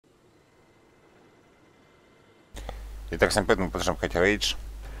Итак, всем привет, мы продолжаем хоть рейдж.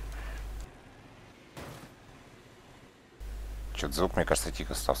 Что-то звук, мне кажется,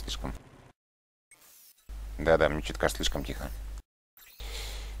 тихо стал слишком. Да-да, мне что-то кажется слишком тихо.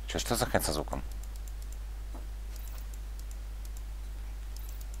 Что за хрень со звуком?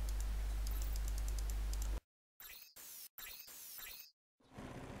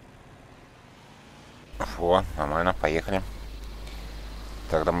 Фу, нормально, поехали.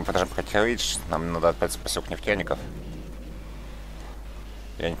 Тогда мы продолжаем хоть рейдж. Нам надо отправиться в поселок нефтяников.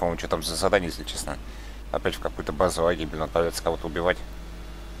 Я не помню, что там за задание, если честно. Опять в какую-то базу лагерь, блин, отправиться кого-то убивать.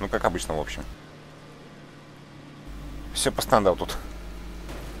 Ну, как обычно, в общем. Все по стандарту тут.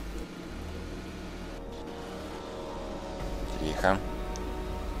 Тихо.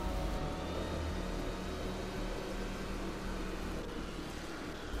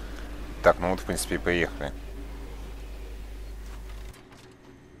 Так, ну вот, в принципе, и приехали.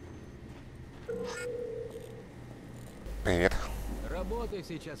 Привет. Работай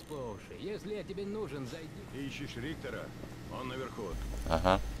сейчас по уши. Если я тебе нужен, зайди. Ищешь Риктора? Он наверху.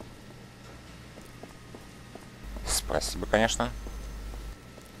 Ага. Спасибо, конечно.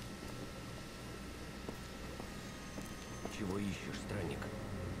 Чего ищешь, странник?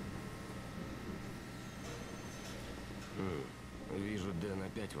 Вижу, Дэн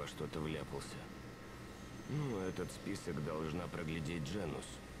опять во что-то вляпался. Ну, этот список должна проглядеть Дженус.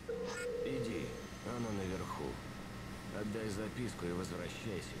 Иди, она наверху. Отдай записку и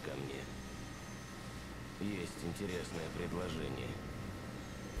возвращайся ко мне. Есть интересное предложение.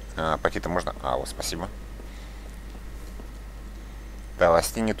 Пойти-то можно... вот, спасибо. Да,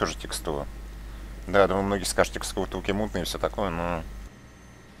 Ластине тоже текстура. Да, думаю, многие скажут, текстура толки мутные и все такое, но...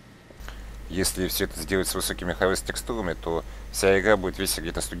 Если все это сделать с высокими хай-рейс текстурами, то вся игра будет весить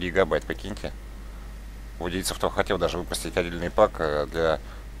где-то 100 гигабайт, прикиньте. Владельцев, кто хотел даже выпустить отдельный пак для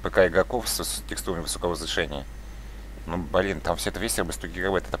ПК-игроков с текстурами высокого разрешения. Ну, блин, там все это весило бы 100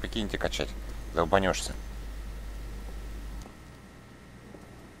 гигабайт, это прикиньте качать. Долбанешься.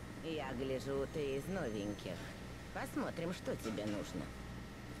 Я гляжу, ты из новеньких. Посмотрим, что тебе нужно.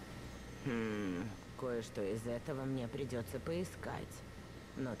 Кое-что из этого мне придется поискать.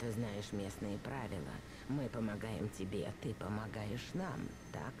 Но ты знаешь местные правила. Мы помогаем тебе, а ты помогаешь нам,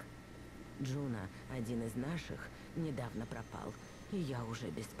 так? Джуна, один из наших, недавно пропал, и я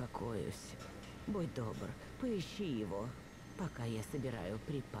уже беспокоюсь. Будь добр, поищи его, пока я собираю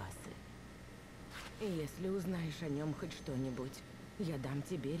припасы. И если узнаешь о нем хоть что-нибудь, я дам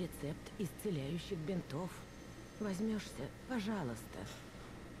тебе рецепт исцеляющих бинтов. Возьмешься, пожалуйста.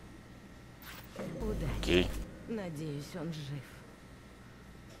 Удачи. Окей. Надеюсь, он жив.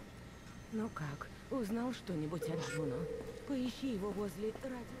 Ну как, узнал что-нибудь от Джуно? Поищи его возле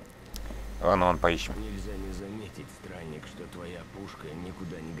радио. Ладно, поищем. Нельзя не заметить, странник, что твоя пушка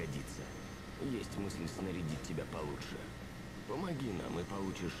никуда не годится. Есть мысль снарядить тебя получше. Помоги нам, и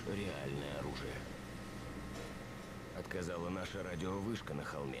получишь реальное оружие. Отказала наша радиовышка на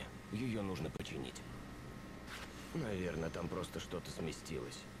холме. Ее нужно починить. Наверное, там просто что-то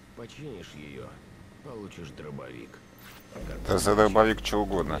сместилось. Починишь ее, получишь дробовик. Да за дробовик что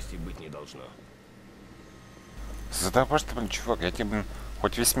угодно. Быть не должно. За дробовик, блин, чувак, я тебе, блин,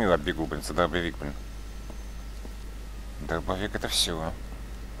 хоть весь мир оббегу, блин, за дробовик, блин. Дробовик это все.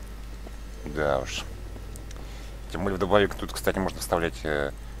 Да уж. Тем более в дробовик тут, кстати, можно вставлять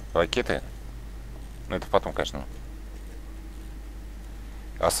ракеты. Но это потом, конечно.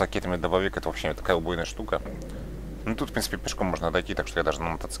 А с ракетами дробовик это вообще такая убойная штука. Ну тут, в принципе, пешком можно дойти, так что я даже на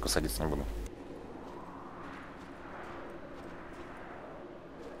мотоцикл садиться не буду.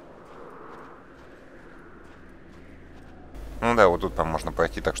 Ну да, вот тут там можно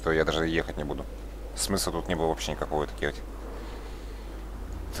пройти, так что я даже ехать не буду. Смысла тут не было вообще никакого это делать.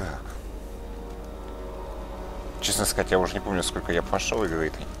 Так. Честно сказать, я уже не помню, сколько я прошел игры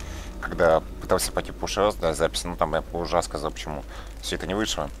этой. Когда пытался пойти по раз, да, запись, ну там я по уже сказал, почему все это не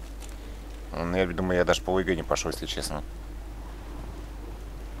вышло. Ну, я думаю, я даже по игре не пошел, если честно.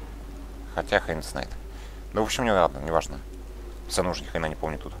 Хотя хрен знает. Ну, в общем, не ладно, не важно. Все равно уже ни хрена не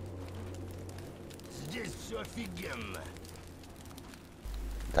помню тут. Здесь все офигенно.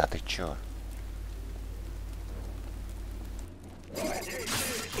 Да ты чё?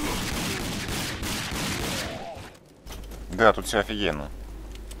 Да, тут все офигенно.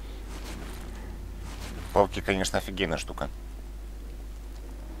 Палки, конечно, офигенная штука.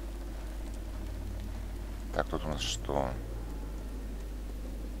 Так, тут у нас что?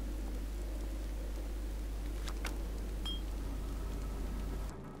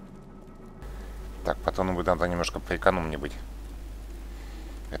 Так, потом бы надо немножко поэкономнее быть.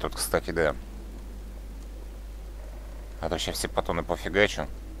 И тут, кстати, да. А то сейчас все патроны пофигачу.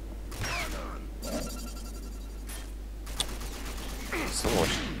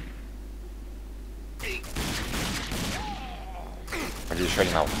 Сволочь. Где еще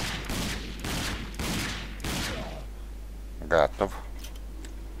один аут? Готов.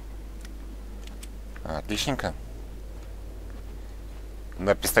 Отличненько.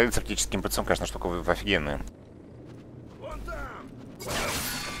 Да, пистолет с оптическим прицелом, конечно, штука офигенная.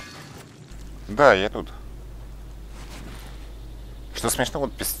 Да, я тут. Что смешно,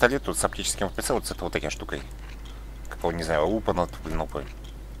 вот пистолет тут с оптическим прицелом, это вот такой штукой. Какого, не знаю, лупа,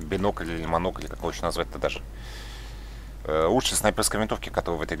 бинокль или монокль, как лучше назвать-то даже. Лучшие снайперской винтовки,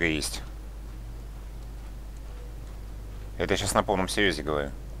 которые в этой игре есть. Это я сейчас на полном серьезе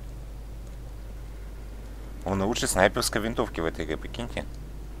говорю. Он лучший снайперской винтовки в этой игре, прикиньте.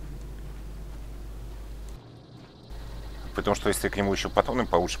 Потому что если к нему еще патроны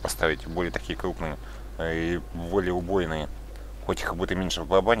получше поставить, более такие крупные и более убойные, хоть их будет и меньше в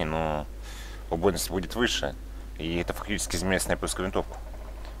барабане, но убойность будет выше. И это фактически заменяет снайперскую винтовку.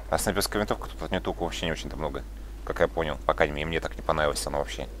 А снайперская винтовка тут от нее толку вообще не очень-то много. Как я понял. По крайней мере, мне так не понравилась она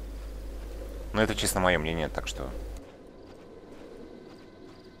вообще. Но это чисто мое мнение, так что...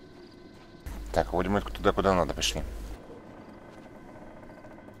 Так, вроде мы туда, куда надо пришли.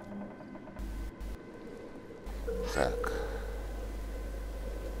 Так.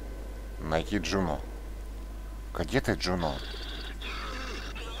 Найти Джуно. Где ты, Джуно?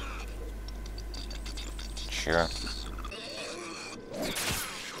 Че?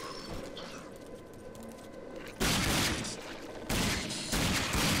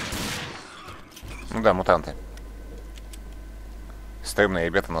 Ну да, мутанты. Стремные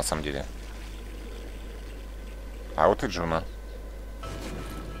ребята на самом деле. А вот и Джуна.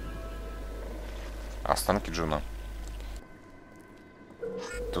 Останки Джуна.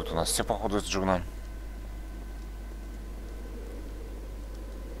 Тут у нас все походу с Джуна.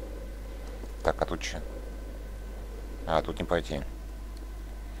 Так, а тут что? А, тут не пойти.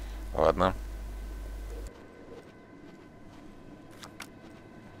 Ладно.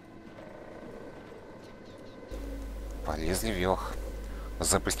 Полезли вверх.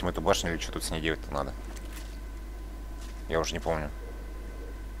 Запустим эту башню или что тут с ней делать-то надо? Я уже не помню.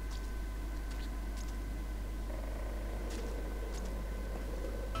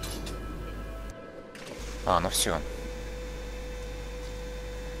 А, ну все.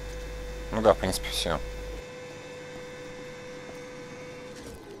 Ну да, в принципе, все.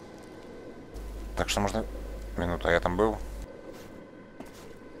 Так что можно... Минуту, а я там был?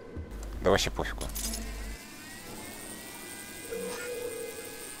 Да вообще пофигу.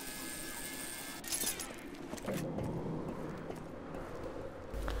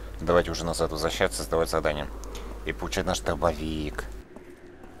 Давайте уже назад возвращаться, сдавать задание. И получать наш дробовик.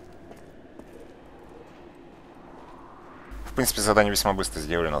 В принципе, задание весьма быстро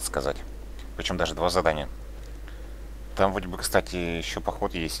сделали, надо сказать. Причем даже 2 задания. Там вроде бы, кстати, еще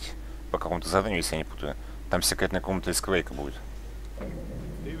поход есть по какому-то заданию, если я не путаю. Там секретная комната из Quake будет.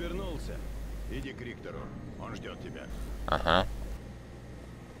 Ты вернулся. Иди к Риктору. Он ждет тебя. Ага.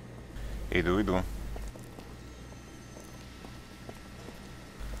 Иду.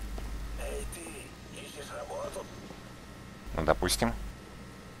 Эй, ты ищешь работу? Ну, допустим.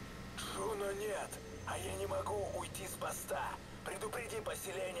 Шуно нет, а я не могу уйти с поста. Предупреди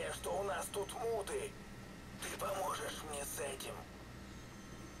поселение, что у нас тут муты. Ты поможешь мне с этим.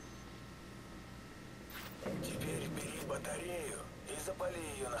 Теперь бери батарею и запали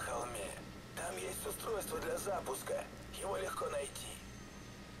ее на холме. Там есть устройство для запуска. Его легко найти.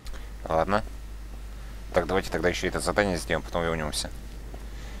 Ладно. Так, давайте тогда еще это задание сделаем, потом вернемся.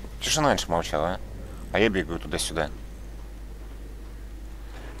 Чего раньше молчала, а? А я бегаю туда-сюда.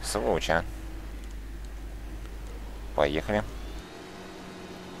 Сволочь, а. Поехали.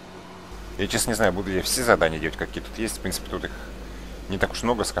 Я, честно, не знаю, буду ли я все задания делать, какие тут есть. В принципе, тут их не так уж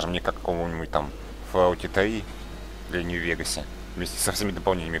много, скажем, не как какого-нибудь там Fallout 3 или Нью-Вегасе. Вместе со всеми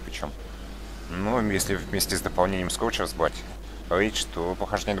дополнениями причем. Но если вместе с дополнением Скотчерс брать речь, то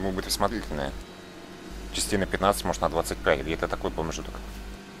прохождение, думаю, будет весьма длительное. Частей на 15, может на 25, где-то такой промежуток.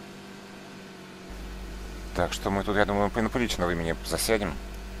 Так что мы тут, я думаю, на приличное времени засядем.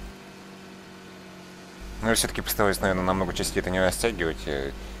 Но я все-таки постараюсь, наверное, на много частей это не растягивать.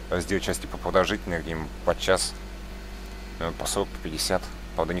 Сделать части по продолжительных, где-нибудь по час, по 40, по 50.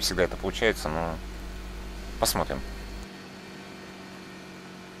 Правда, не всегда это получается, но посмотрим.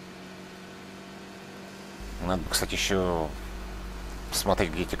 Надо, кстати, еще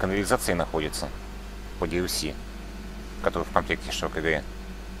посмотреть, где эти канализации находятся по DLC, который в комплекте шел к игре.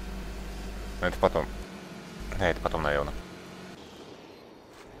 Но это потом. Да, это потом, наверное.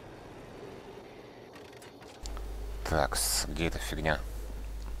 Так, где эта фигня?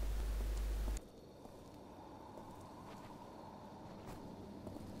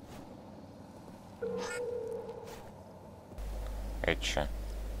 Это чё?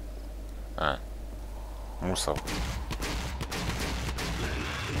 А. Мусор.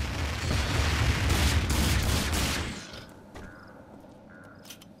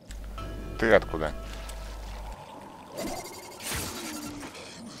 Ты откуда?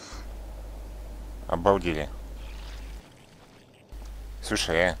 Обалдели.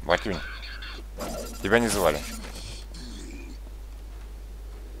 Слушай, Батюнь, тебя не звали.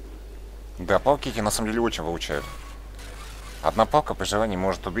 Да, палки эти на самом деле очень выручают. Одна палка при желании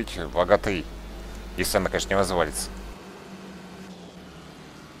может убить врага 3, если она, конечно, не развалится.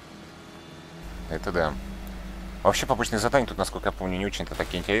 Это да. Вообще, побочные задания тут, насколько я помню, не очень-то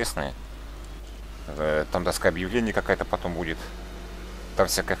такие интересные. Там доска объявлений какая-то потом будет. Там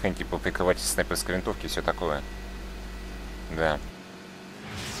всякая хрень, типа прикрыватель снайперской винтовки и все такое. Да.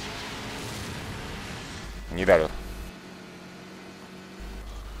 Не давят.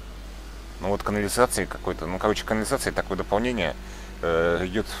 Ну вот канализации какой-то, ну короче, канализация такое дополнение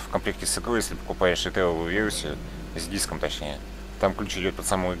идет в комплекте с игрой, если покупаешь ритейловую версию, с диском точнее. Там ключ идет под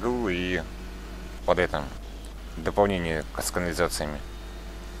саму игру и под это дополнение с канализациями,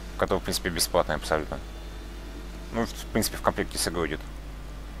 которое в принципе бесплатное абсолютно. Ну в принципе в комплекте с игрой идет.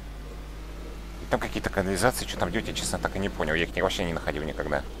 И там какие-то канализации, что там идет, я честно так и не понял, я их вообще не находил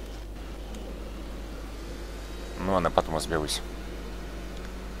никогда. Ну ладно, потом разберусь.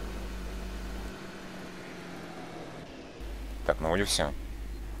 Так, ну вроде все.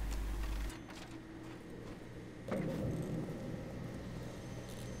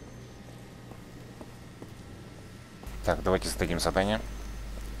 Так, давайте зададим задание.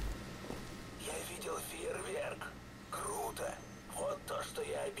 Я видел фейерверк. Круто. Вот то, что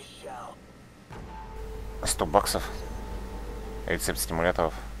я обещал. 100 баксов. Рецепт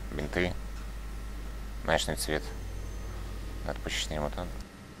стимуляторов. Бинты. Ночной цвет. Надо почистить вот он.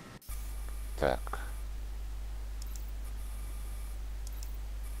 Так.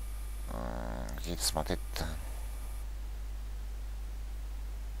 Где это смотреть-то?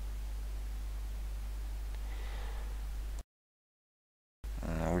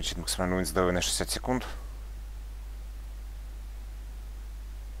 Увеличить максимальный уровень здоровья на 60 секунд.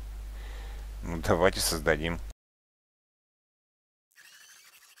 Ну давайте создадим.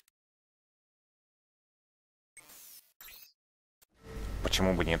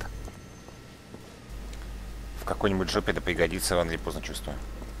 Почему бы нет? В какой-нибудь жопе это пригодится, рано или поздно, чувствую.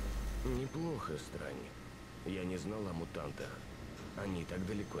 Неплохо, странник. Я не знал о мутантах. Они так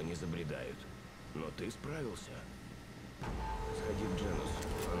далеко не забредают. Но ты справился. Сходи к Дженус.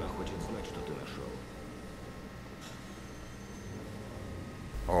 Она хочет знать, что ты нашел.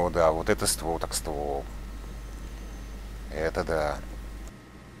 О, да, вот это ствол, так ствол. Это да.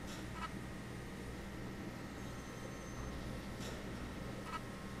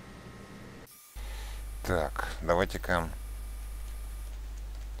 Так, давайте-ка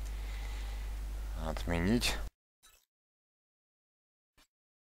отменить.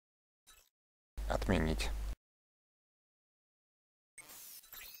 Отменить.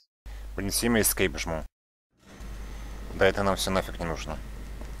 Блин, 7 escape жму. Да, это нам все нафиг не нужно.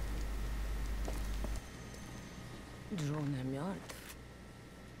 Джуна мертв.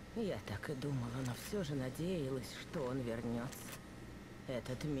 Я так и думала, но все же надеялась, что он вернется.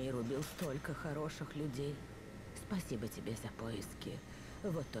 Этот мир убил столько хороших людей. Спасибо тебе за поиски.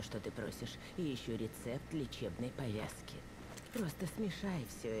 Вот то, что ты просишь. И еще рецепт лечебной повязки. Просто смешай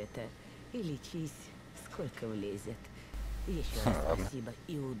все это и лечись, сколько влезет. Еще раз спасибо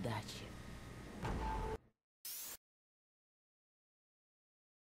и удачи.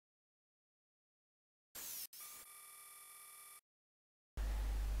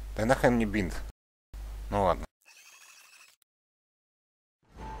 Да нахрен мне бинт. Ну ладно.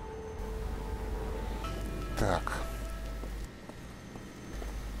 Так.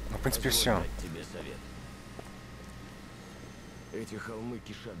 Ну, в принципе, Позволь все. дать тебе совет. Эти холмы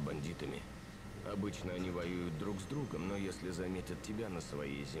кишат бандитами. Обычно они воюют друг с другом, но если заметят тебя на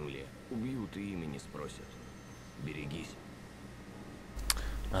своей земле, убьют и имени спросят. Берегись.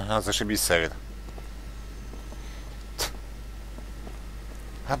 Ага, зашибись, совет.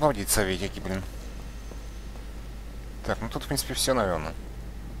 Обалдеть, советики, блин. Так, ну тут, в принципе, все, наверное.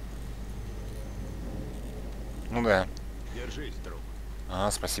 Ну да. Держись, друг.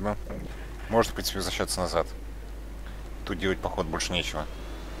 Ага, спасибо. Может, в принципе, возвращаться назад. Тут делать, поход, больше нечего.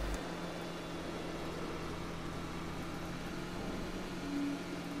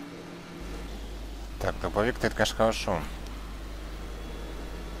 Так, дробовик-то это, конечно, хорошо.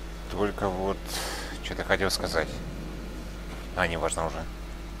 Только вот... Что-то хотел сказать. А, неважно уже.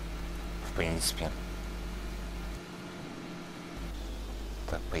 В принципе.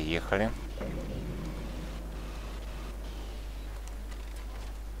 Так, поехали.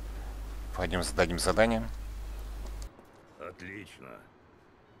 Пойдем зададим задание. Отлично.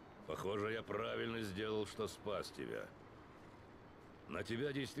 Похоже, я правильно сделал, что спас тебя. На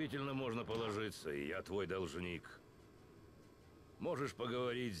тебя действительно можно положиться, и я твой должник. Можешь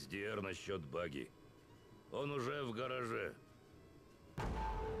поговорить с Диэр насчет баги. Он уже в гараже.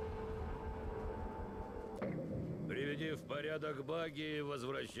 Приведи в порядок баги и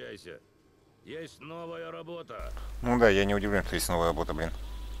возвращайся. Есть новая работа. Ну да, я не удивлен, что есть новая работа, блин.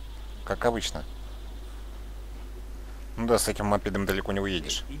 Как обычно. Ну да, с этим мопедом далеко не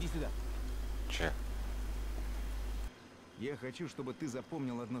уедешь. Иди сюда. Че? Я хочу, чтобы ты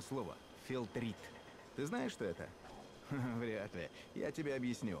запомнил одно слово. Фильтрит. Ты знаешь, что это? Вряд ли. Я тебе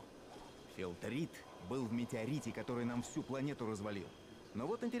объясню. Фильтрит был в метеорите, который нам всю планету развалил. Но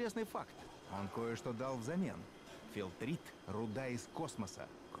вот интересный факт. Он кое-что дал взамен. Фильтрит — руда из космоса.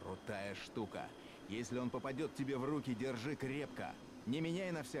 Крутая штука. Если он попадет тебе в руки, держи крепко. Не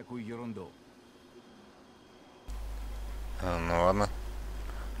меняй на всякую ерунду. Ну ладно.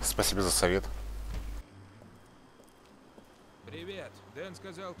 Спасибо за совет. Привет. Дэн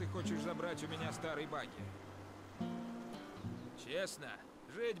сказал, ты хочешь забрать у меня старый багги. Честно,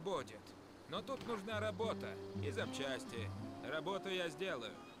 жить будет. Но тут нужна работа и запчасти. Работу я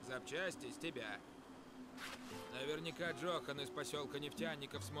сделаю. Запчасти с тебя. Наверняка Джохан из поселка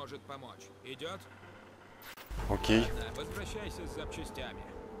нефтяников сможет помочь. Идет? Окей. Ладно, возвращайся с запчастями.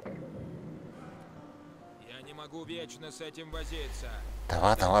 Я не могу вечно с этим возиться. Да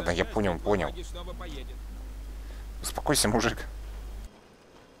ладно, ладно, я Запчасти, понял, понял. багги снова поедет. Успокойся, мужик.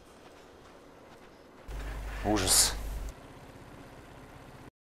 Ужас.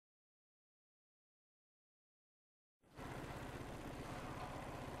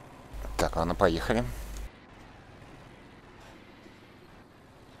 Так, ладно, поехали.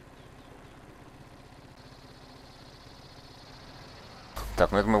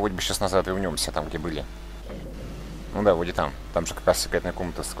 Так, ну это мы вроде бы сейчас назад вернемся, там где были. Ну да, вроде там. Там же как раз секретная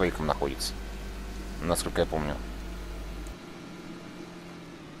комната с Quake'ом находится. Насколько я помню.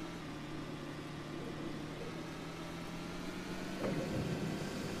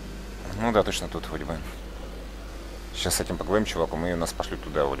 Ну да, точно тут вроде бы. Сейчас с этим поговорим, чуваком, и нас пошлют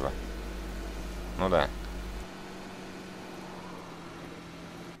туда вроде бы. Ну да.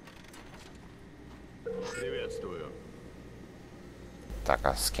 Приветствую. Так,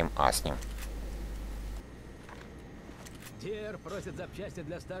 а с кем? А, с ним. Диэр просит запчасти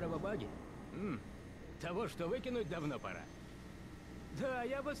для старого баги? Того, что выкинуть давно пора. Да,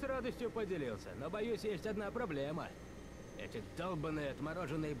 я бы с радостью поделился, но боюсь, есть одна проблема. Эти долбаные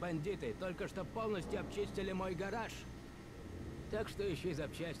отмороженные бандиты только что полностью обчистили мой гараж. Так что ищи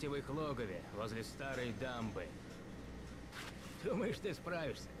запчасти в их логове, возле старой дамбы. Думаешь, ты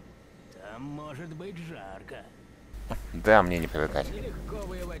справишься? Там может быть жарко. Да, мне не привыкать. Нелегко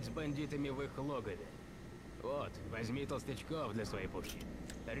воевать с бандитами в их логове. Вот, возьми толстячков для своей пушки.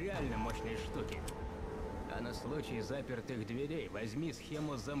 Реально мощные штуки. А на случай запертых дверей возьми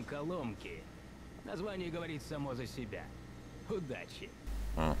схему замколомки. Название говорит само за себя. Удачи.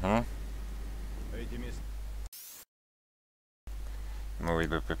 Угу. Эти места Новый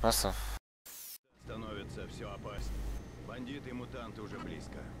боеприпасов. становятся все опаснее. Бандиты и мутанты уже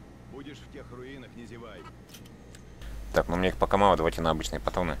близко. Будешь в тех руинах, не зевай. Так, ну мне их пока мало, давайте на обычные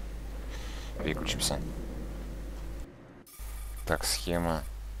патроны переключимся. Так, схема.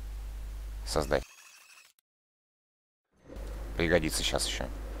 Создать. Пригодится сейчас еще.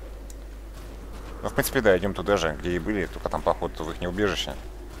 Ну, в принципе, да, идем туда же, где и были, только там, походу, в их неубежище.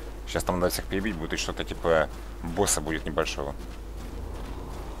 Сейчас там надо всех перебить, будет что-то типа босса будет небольшого.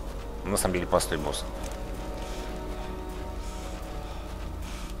 На самом деле, простой босс.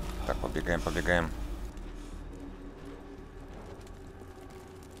 Так, побегаем, побегаем.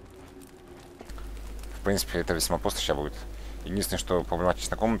 В принципе, это весьма просто сейчас будет. Единственное, что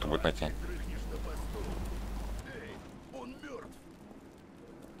проблематично комнату будет найти.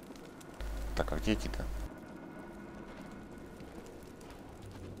 Так, а где эти-то?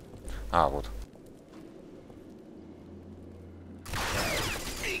 А, вот.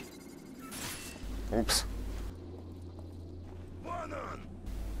 Упс.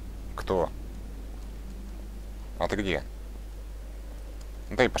 Кто? А ты где?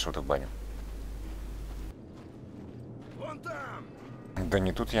 Да и пошел ты в баню. Вон там! Да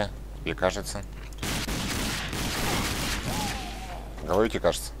не тут я, тебе кажется. Головой тебе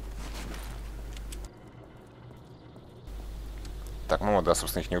кажется. Так, ну да,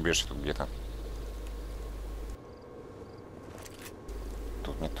 собственно, их не убежишь тут где-то.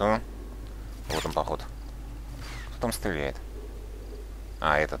 Тут не то. Вот он, поход. Кто там стреляет?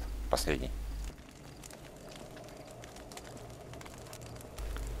 А, этот, последний.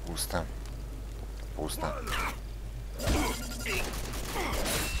 Пусто. пусто.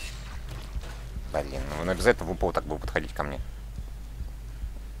 Блин, ну он обязательно в упор так будет подходить ко мне.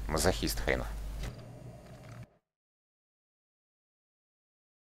 Мазохист хренов.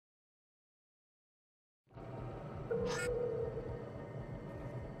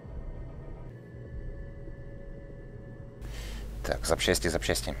 Так, запчасти,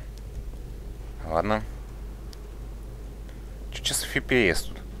 запчасти. Ладно. Что сейчас FPS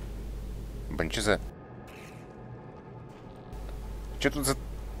тут? Блин, что за... Что тут за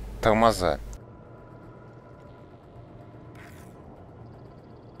тормоза?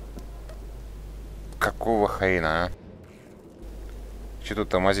 Какого хрена, а? Что тут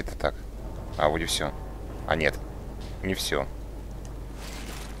тормозит-то так? А, вроде все. А, нет. Не все.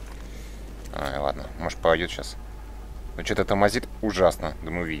 А, ладно. Может, пойдет сейчас. Но что-то тормозит ужасно.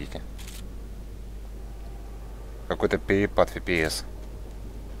 Думаю, видите. Какой-то перепад FPS.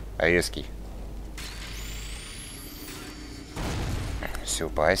 Резкий.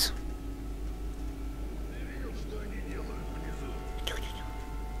 Сюрприз.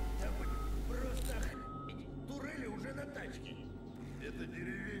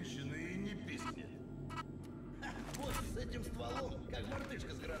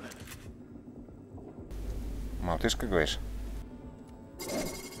 Мартышка, говоришь?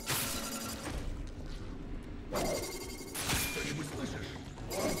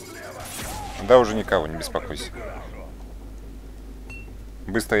 Да уже никого, не беспокойся.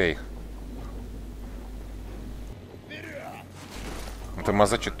 Быстро я их. Это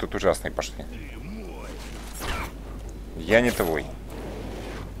мазочек тут ужасные пошли. Я не твой.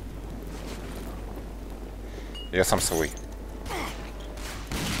 Я сам свой.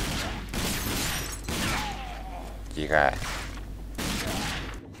 Тихо.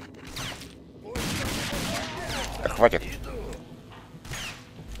 Да хватит.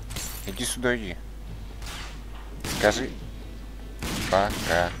 Иди сюда, иди. Скажи.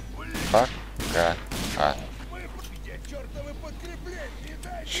 Пока. Пока. А.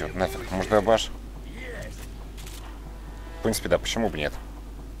 Черт, нафиг, может добаш? В принципе, да, почему бы нет?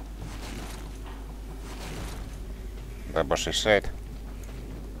 Добаш решает.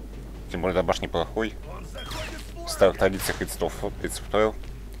 Тем более добаш неплохой. В старых традициях It's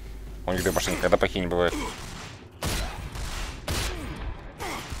у них добаши никогда плохие не бывают.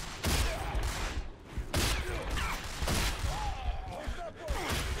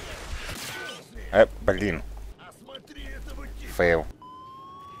 Блин. Фейл.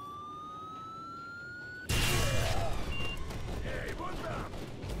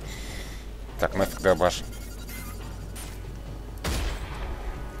 Так, нафиг добаш.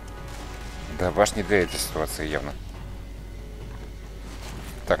 Добаш не для этой ситуации явно.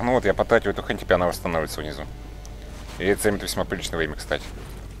 Так, ну вот я потратил эту хрень, теперь она восстановится внизу. И это займет весьма приличное время, кстати.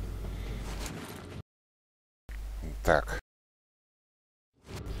 Так.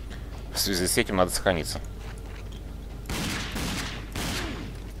 В связи с этим надо сохраниться.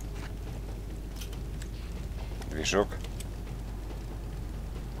 Движок.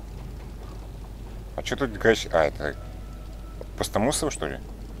 А что тут горящий? А, это просто мусор, что ли?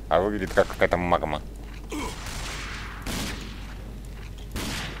 А выглядит как какая-то магма.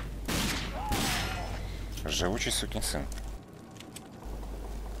 Живучий сукин сын.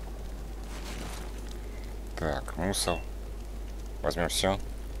 Так, мусор. Возьмем все.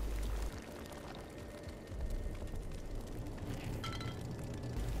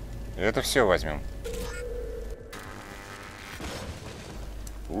 Это все возьмем.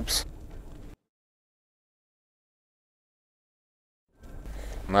 Упс.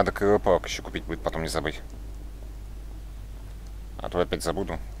 Надо крылопалк еще купить будет, потом не забыть. А то опять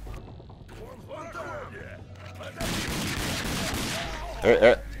забуду.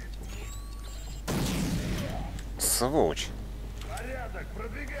 Сволочь. Порядок,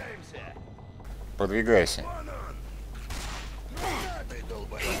 продвигаемся. Подвигайся.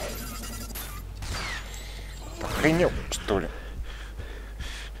 Охренел, что ли?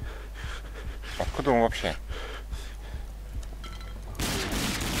 Откуда он вообще?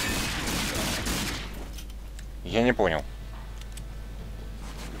 Я не понял.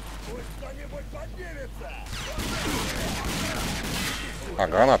 А,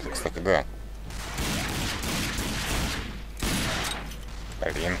 гранаты, кстати, да.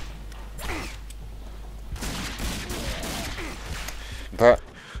 Блин. Да.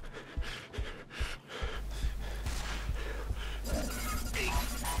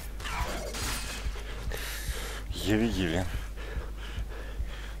 Еле-еле.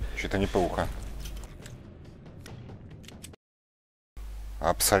 Что-то неплохо.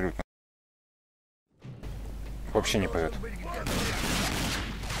 Абсолютно. Вообще не поет.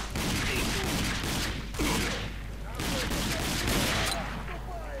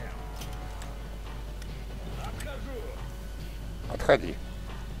 заходи.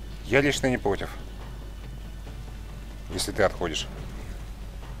 Я лично не против. Если ты отходишь.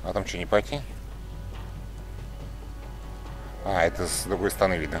 А там что, не пойти? А, это с другой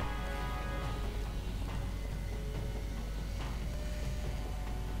стороны видно.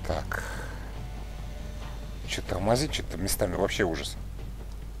 Так. Что-то тормозит, что-то местами вообще ужас.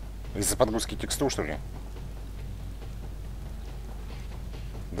 Из-за подгрузки текстур, что ли?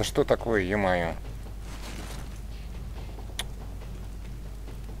 Да что такое, е-мое?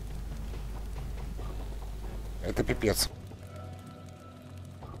 Это пипец.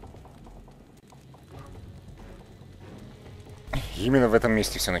 Именно в этом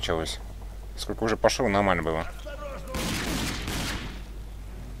месте все началось. Сколько уже пошел, нормально было.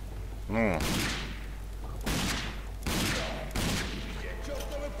 Ну.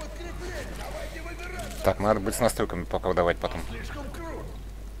 Так, надо быть с настройками пока выдавать потом.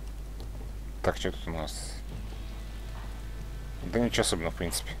 Так, что тут у нас? Да ничего особенного, в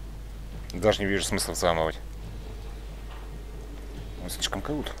принципе. Даже не вижу смысла взламывать. Он слишком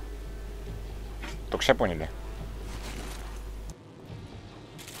круто. Только сейчас поняли.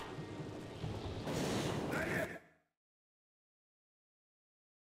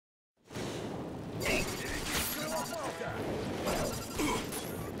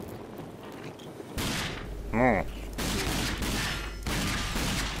 Ну.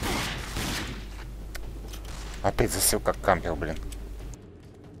 Опять засел как кампер, блин.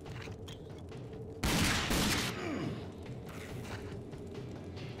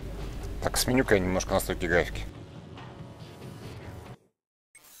 Так, сменю-ка я немножко настройки графики.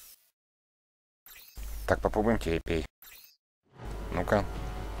 Так, попробуем терапей. Ну-ка.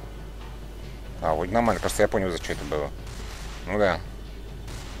 А, вроде нормально. Просто я понял, за что это было. Ну да.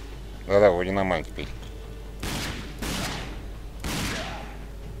 Да-да, вроде нормально теперь.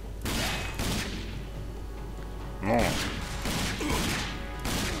 Ну.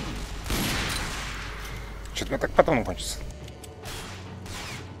 Что-то мне так потом кончится.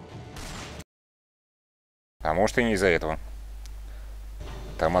 А может и не из-за этого.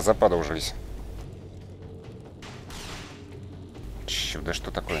 Тормоза продолжились. Чё, да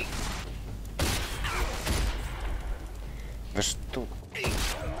что такое? Да что?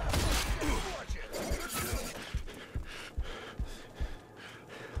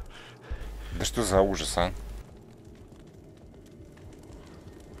 Да что за ужас, а?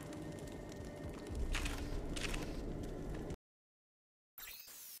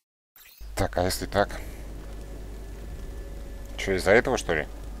 Так, а если так? Что, из-за этого, что ли?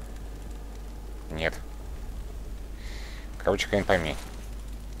 Нет. Короче, хрен пойми.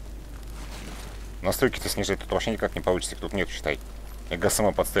 Настройки-то снижать тут вообще никак не получится, их тут нет, считай. Эго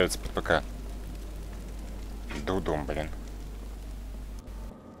сама подставится под ПК. Дудом, блин.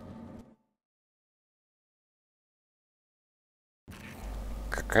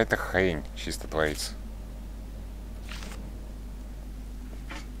 Какая-то хрень чисто творится.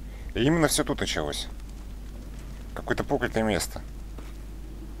 И именно все тут началось. Какое-то проклятое место.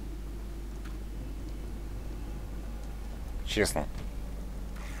 Честно.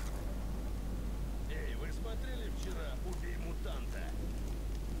 Эй, вы смотрели вчера «Убей мутанта»?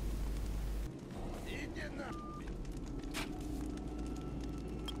 Иди на...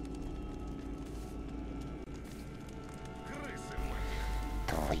 Крысы, мать.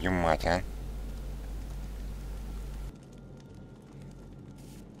 Твою мать, а.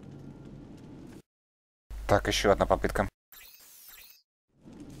 Так, еще одна попытка.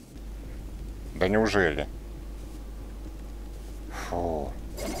 Да неужели? Фу.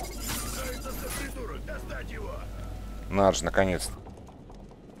 Надо же, наконец-то.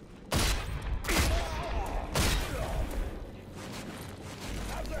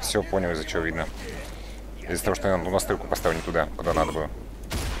 Все, понял, из-за чего видно. Из-за того, что я настройку поставил не туда, куда надо было.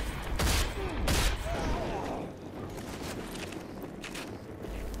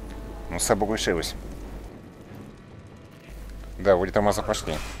 Ну, с собой решилось. Да, вроде тормоза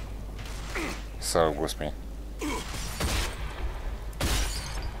пошли. Слава Господи.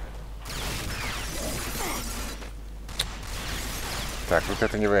 Так, вот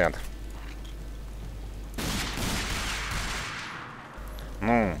это не вариант.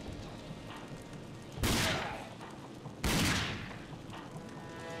 Ну.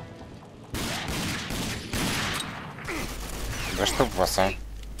 Да чтоб вас, а.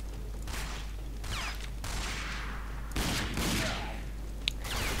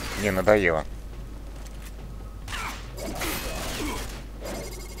 Не, надоело.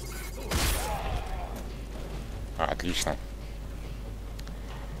 Отлично.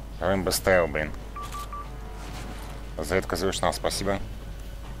 Рэмбо стайл, блин. За это казуешь нам спасибо.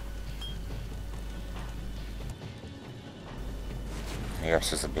 Я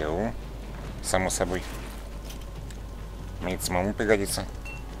все заберу. Само собой. Мне это самому пригодится.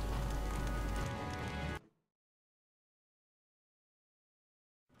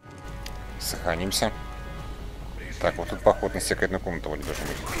 Сохранимся. Так, вот тут поход на секретную комнату вроде должен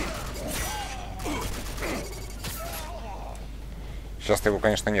быть. Сейчас-то его,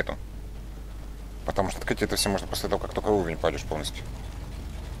 конечно, нету. Потому что открыть это все можно после того, как только уровень пойдешь полностью.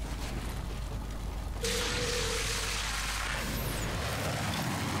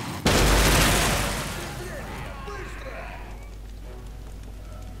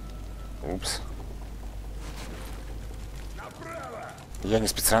 Упс. Я не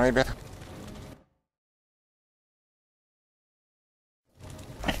специально, ребят.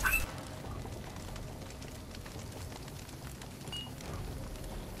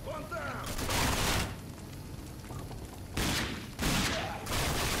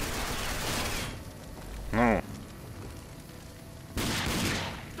 Ну.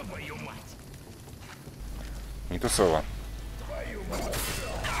 Не тусово.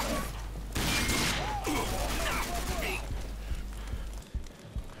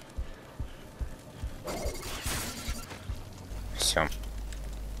 Все.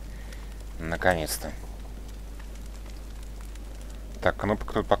 Наконец-то. Так,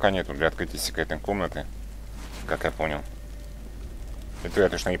 кнопок тут пока нету для открытия секретной комнаты. Как я понял. Это я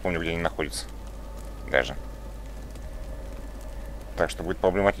точно не помню, где они находятся. Даже. Так что будет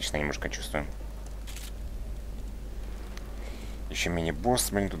проблематично, немножко чувствуем. Еще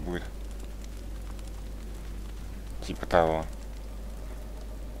мини-босс, блин, тут будет. Типа того.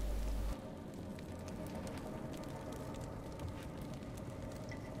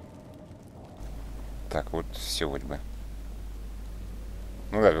 Так, вот все вроде бы.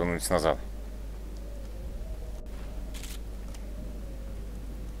 Ну да, вернулись назад.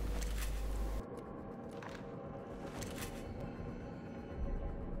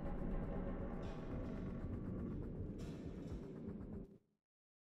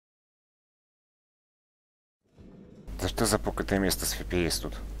 Да что за проклятое место с FPS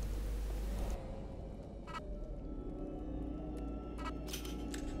тут?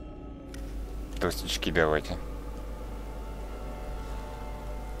 Толстячки давайте.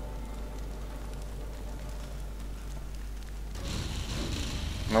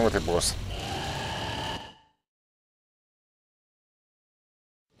 Ну вот и босс.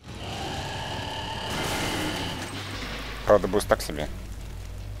 Правда, босс так себе.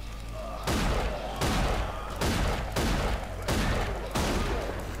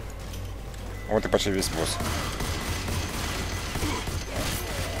 Вот и почти весь босс.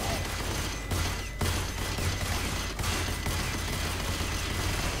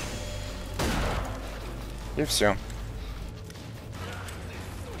 И все.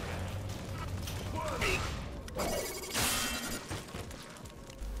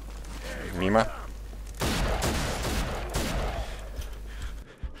 Мимо.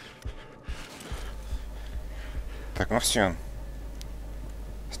 Так, ну все.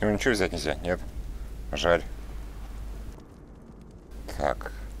 С него ничего взять нельзя? Нет. Жаль.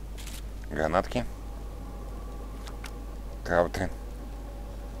 Так. Гранатки. Крауты.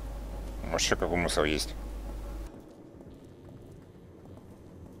 Может, еще какой мусор есть?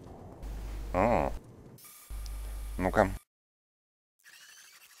 О. Ну-ка.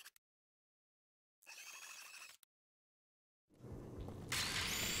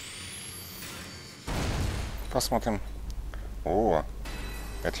 Посмотрим. О,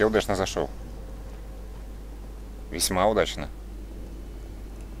 это я удачно зашел. Весьма удачно.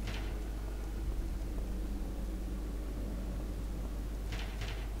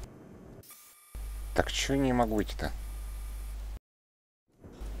 Так, чё не могу идти-то?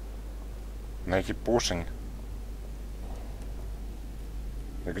 Найти поршень.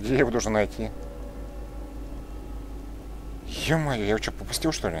 Где я его должен найти? Ё-моё, я его что,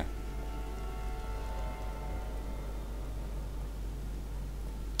 попустил, что ли?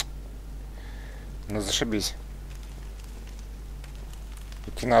 Ну, зашибись.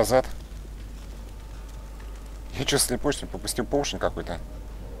 Идти назад. Я что, слепой, что ли? Попустил поршень какой-то.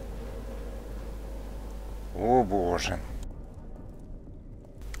 О, боже.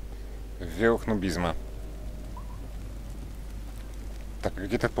 Верх нубизма. Так,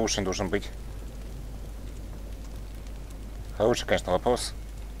 где этот поршень должен быть? Хороший, конечно, вопрос.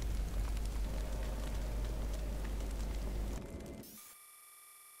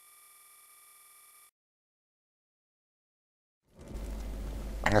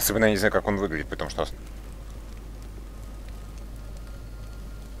 Особенно я не знаю, как он выглядит, потому что...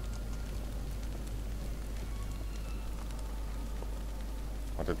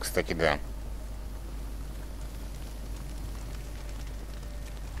 Вот это, кстати, да.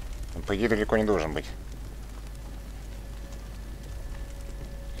 По идее, далеко не должен быть.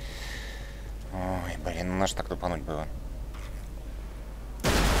 Ой, блин, ну наш так тупануть было.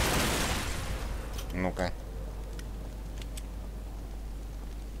 Ну-ка.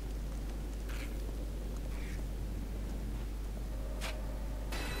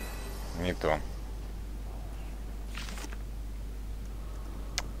 Не то.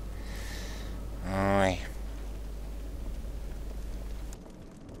 Ой.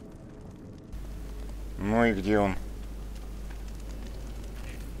 Ну и где он?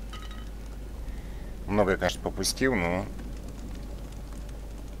 Многое, конечно, попустил, но...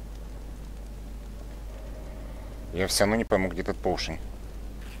 Я все равно не пойму, где этот поршень.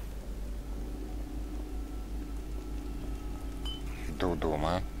 До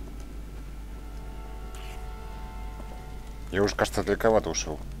дома. Я уже, кажется, далековато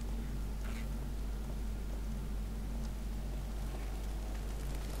ушел.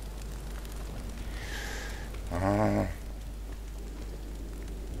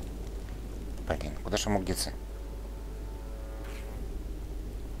 Блин, куда же он мог деться?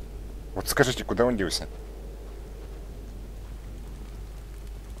 Вот скажите, куда он делся?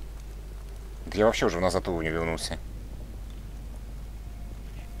 Да я вообще уже назад не вернулся.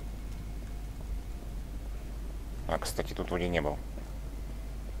 А, кстати, тут вроде не был.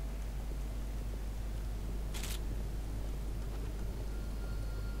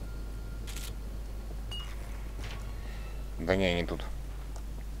 Да не, не тут.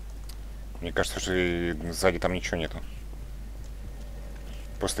 Мне кажется, что и сзади там ничего нету.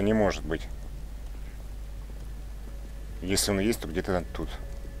 Просто не может быть. Если он есть, то где-то тут.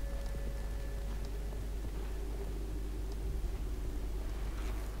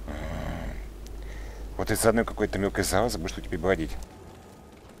 Вот из-за одной какой-то мелкой заразы будешь тут теперь бродить.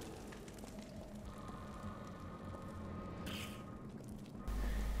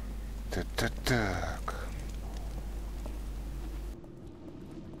 Так.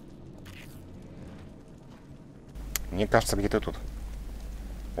 Мне кажется, где-то тут.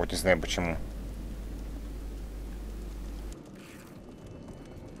 Вот не знаю почему.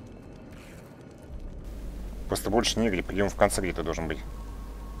 Просто больше нигде, подъем в конце где-то должен быть.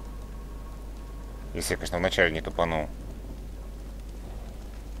 Если я, конечно, вначале не тупанул.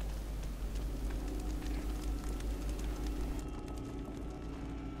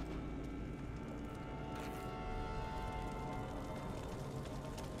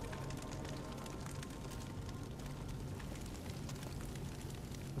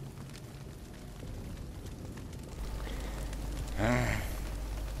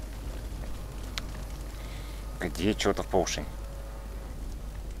 Где что-то в поршень?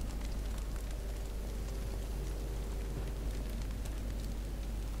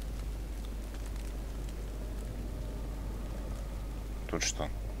 Тут что?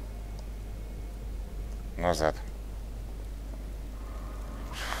 Назад.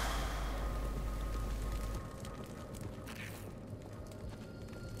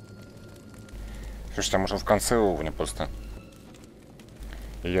 Слушай, там уже в конце уровня просто.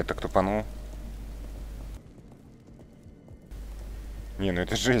 И я так тупанул. Не, ну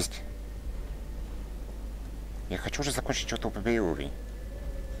это жесть. Я хочу уже закончить что-то побери уровень.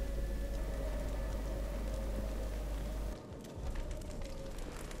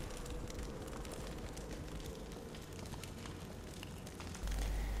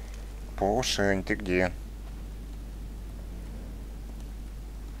 Поршень, ты где?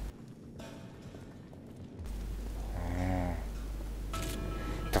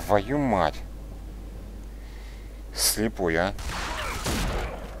 Твою мать. Слепой, а?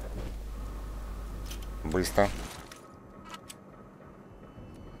 Быстро.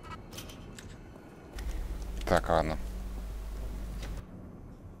 Так, ладно.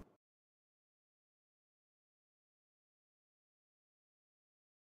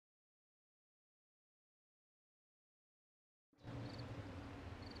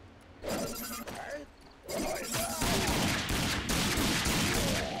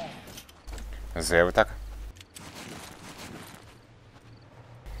 Зря вы так.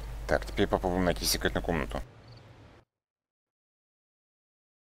 Так, теперь попробуем найти секретную комнату.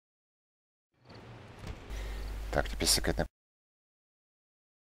 Так, теперь секретная.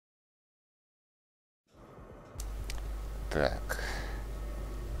 Так.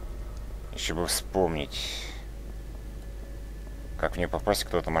 Еще бы вспомнить, как в нее попасть.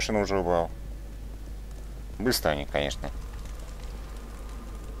 Кто-то машину уже убрал. Быстро они, конечно.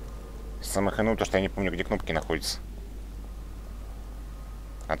 Самое хреновое то, что я не помню, где кнопки находятся.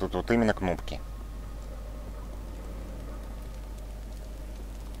 А тут вот именно кнопки.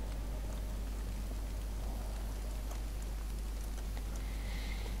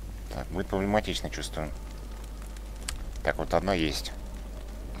 Будет проблематично, чувствую. Так, вот одна есть.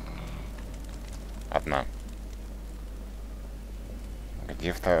 Одна.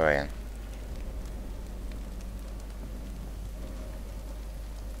 Где вторая?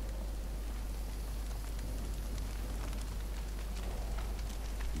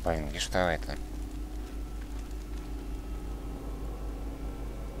 Блин, где вторая-то?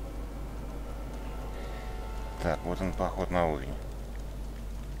 Так, вот он, поход на уровень.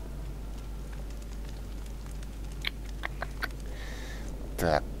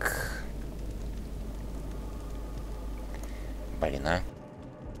 Так. Блин, а?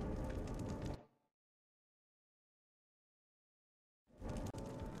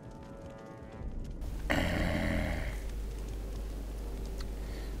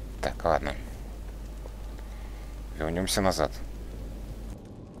 Так, ладно. Вернемся назад.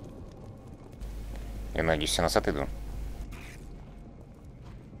 Я надеюсь, я назад иду.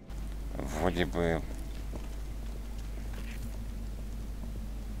 Вроде бы...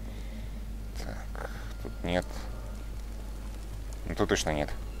 Так, тут нет. Ну, тут точно нет.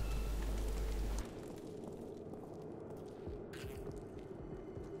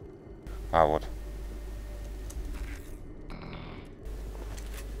 А, вот.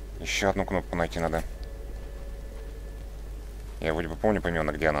 Еще одну кнопку найти надо. Я вроде бы помню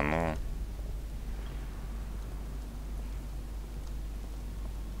примерно, где она, но...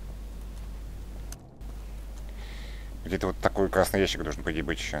 Где-то вот такой красный ящик должен, по идее,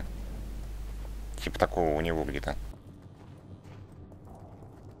 быть еще. Типа такого у него где-то.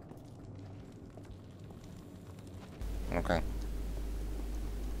 Ну-ка.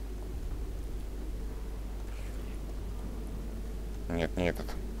 Нет, не этот.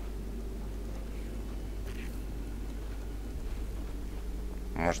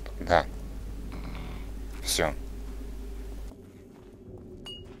 Может, да. Все.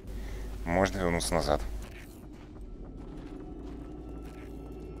 Можно вернуться назад.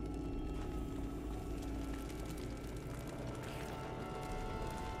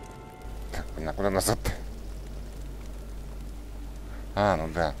 Так, блин, а куда назад-то? А, ну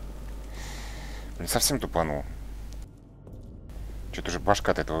да. Блин, совсем тупанул. Что-то уже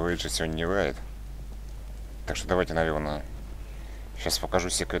башка от этого Рейджа сегодня не варит. Так что давайте, наверное, сейчас покажу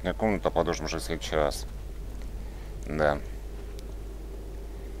секретную комнату, а продолжим уже в следующий раз. Да.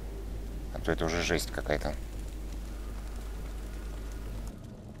 А то это уже жесть какая-то.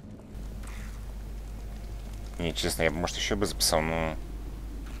 Не, честно, я бы, может, еще бы записал, но...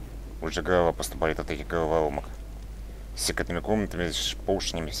 Уже голова просто болит от этих головоломок. С секретными комнатами, с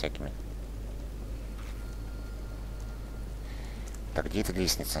поручнями всякими. Так, где эта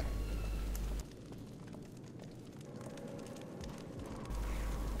лестница?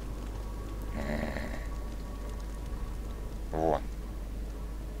 Во.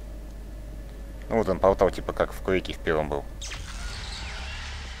 Ну вот он портал, типа как в Quake в первом был.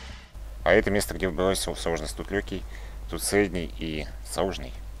 А это место, где выбрался сложность. Тут легкий, тут средний и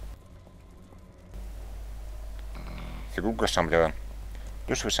сложный. Фигурка шамблера.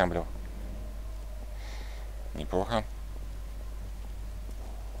 Душевый шамблер. Неплохо.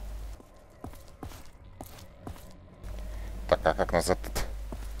 Так, а как назад тут?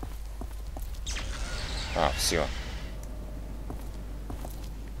 А, все.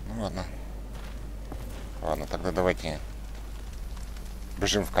 Ну ладно. Ладно, тогда давайте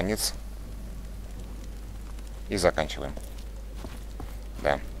бежим в конец. И заканчиваем.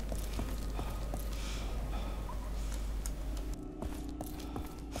 Да.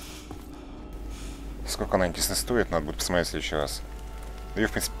 Сколько она, интересно, стоит, надо будет посмотреть в следующий раз. Да и,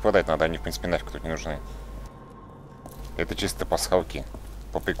 в принципе, продать надо, они, в принципе, нафиг тут не нужны. Это чисто пасхалки,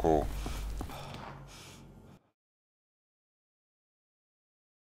 по приколу.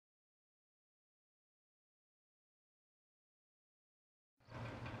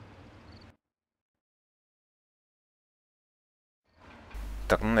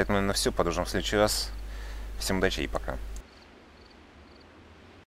 Так, ну на этом, наверное, все. Продолжим в следующий раз. Всем удачи и пока.